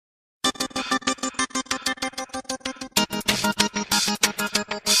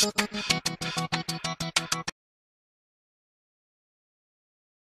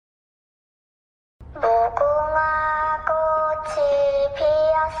무궁화 꽃이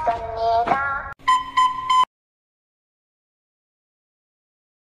피었습니다.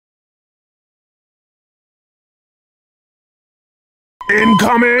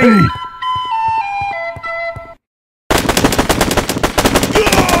 Incoming!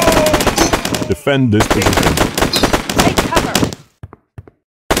 Defend this position. Take cover.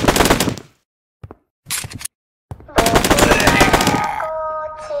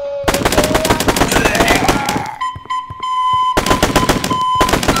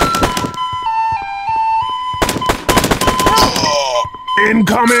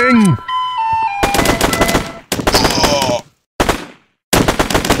 Incoming!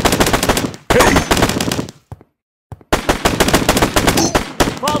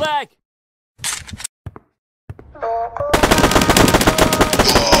 Fall back.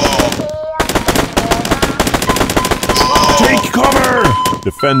 Take cover!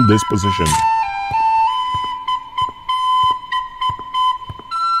 Defend this position.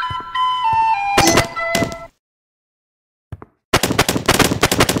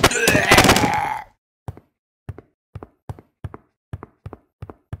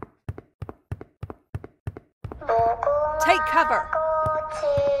 Take cover. 꽃이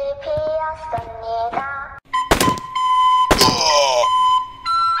피었습니다.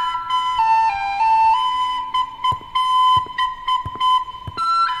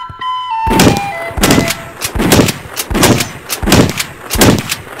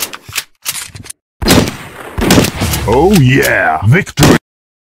 Oh yeah! Victory!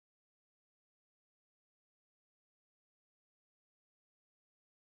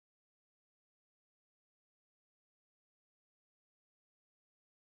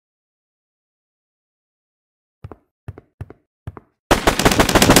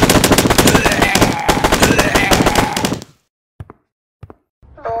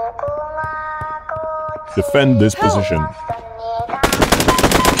 무궁화 꽃이 Defend this position.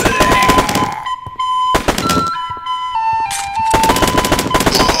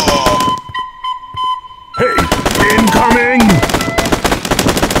 Hey! Incoming!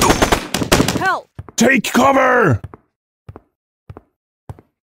 Help. Take cover!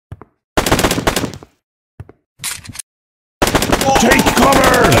 Take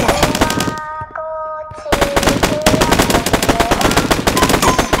cover!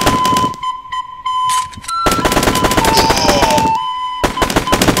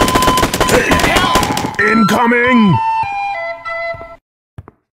 Incoming!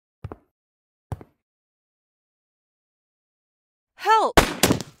 Help.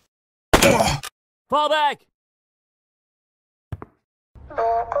 Fall back.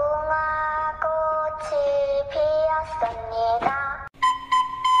 무궁화 꽃이 피었습니다.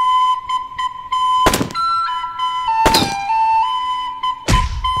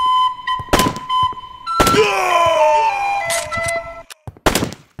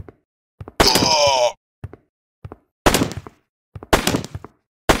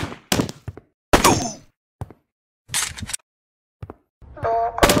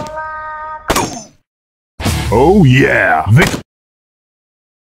 무궁화 Oh yeah!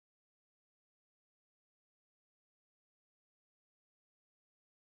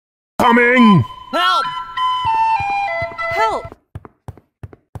 Coming! Help. Help.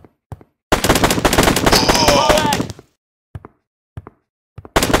 Fall back.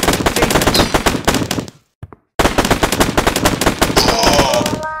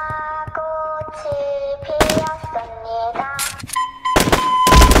 꽃이 피었습니다.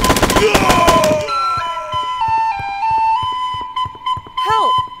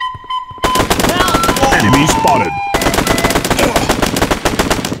 Help. Help. Enemy spotted!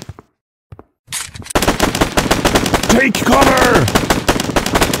 Take cover!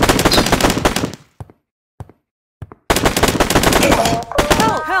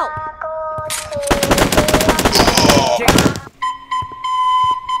 Help. Help.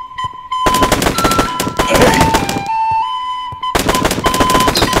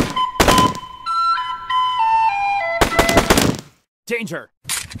 Danger.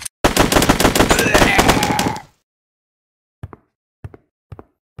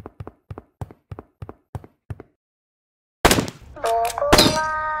 무궁화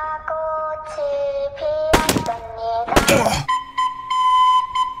꽃이 피었습니다.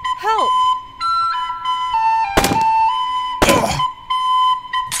 Help.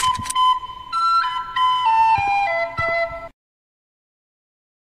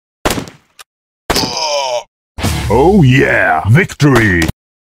 Oh yeah! Victory!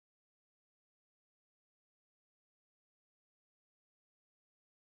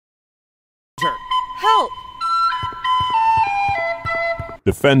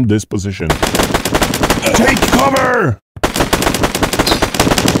 Defend this position. Take cover!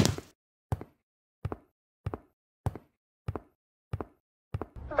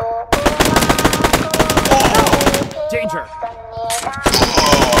 Danger!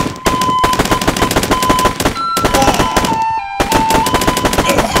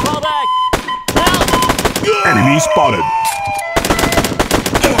 Fall back! Help! Enemy spotted.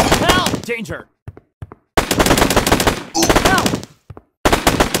 Help! Danger! Help!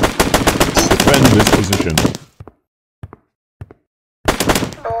 Defend this position.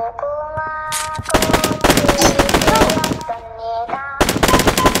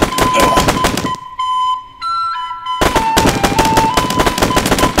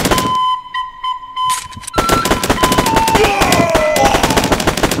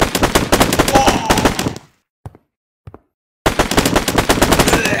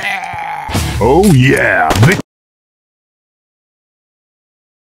 Oh yeah!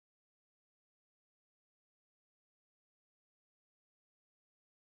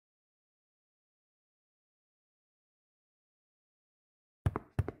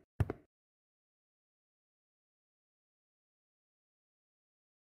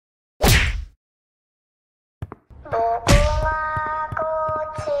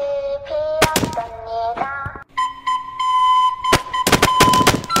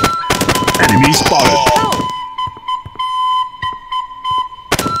 Enemy spotted.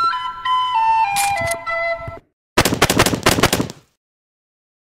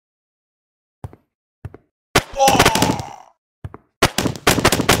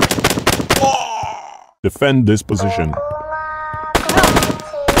 Defend this position. Fall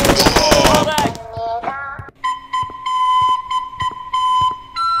back!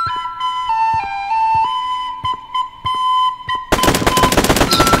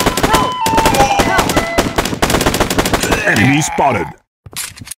 Enemy spotted.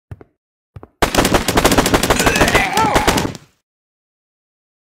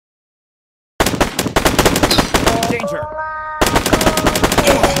 Danger!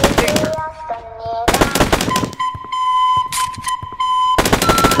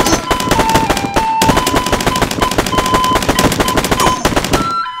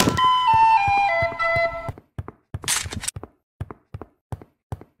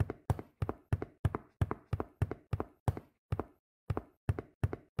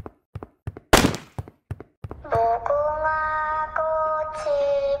 무궁화 꽃이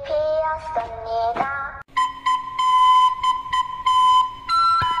피었습니다.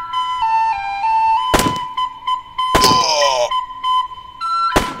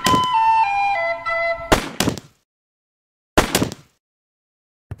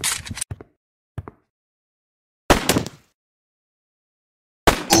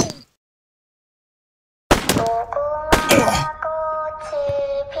 무궁화 꽃이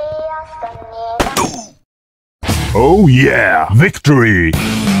피었습니다. Oh yeah! Victory!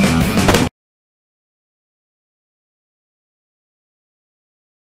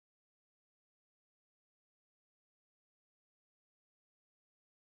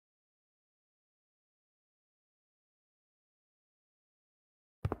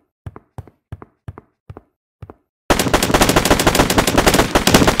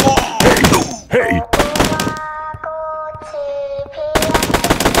 Hey!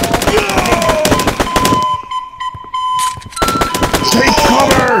 Take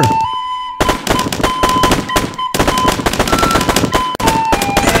cover!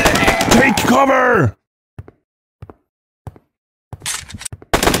 Take cover!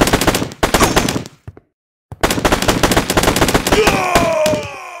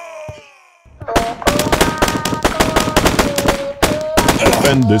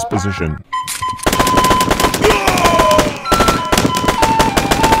 Defend this position.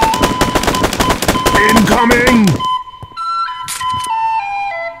 Incoming!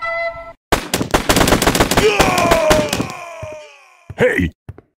 Hey!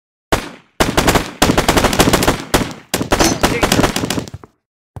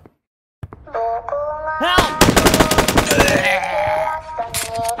 Help!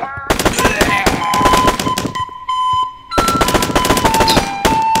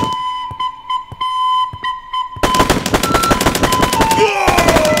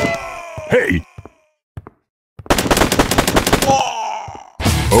 Hey!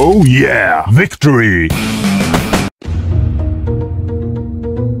 Oh yeah! Victory!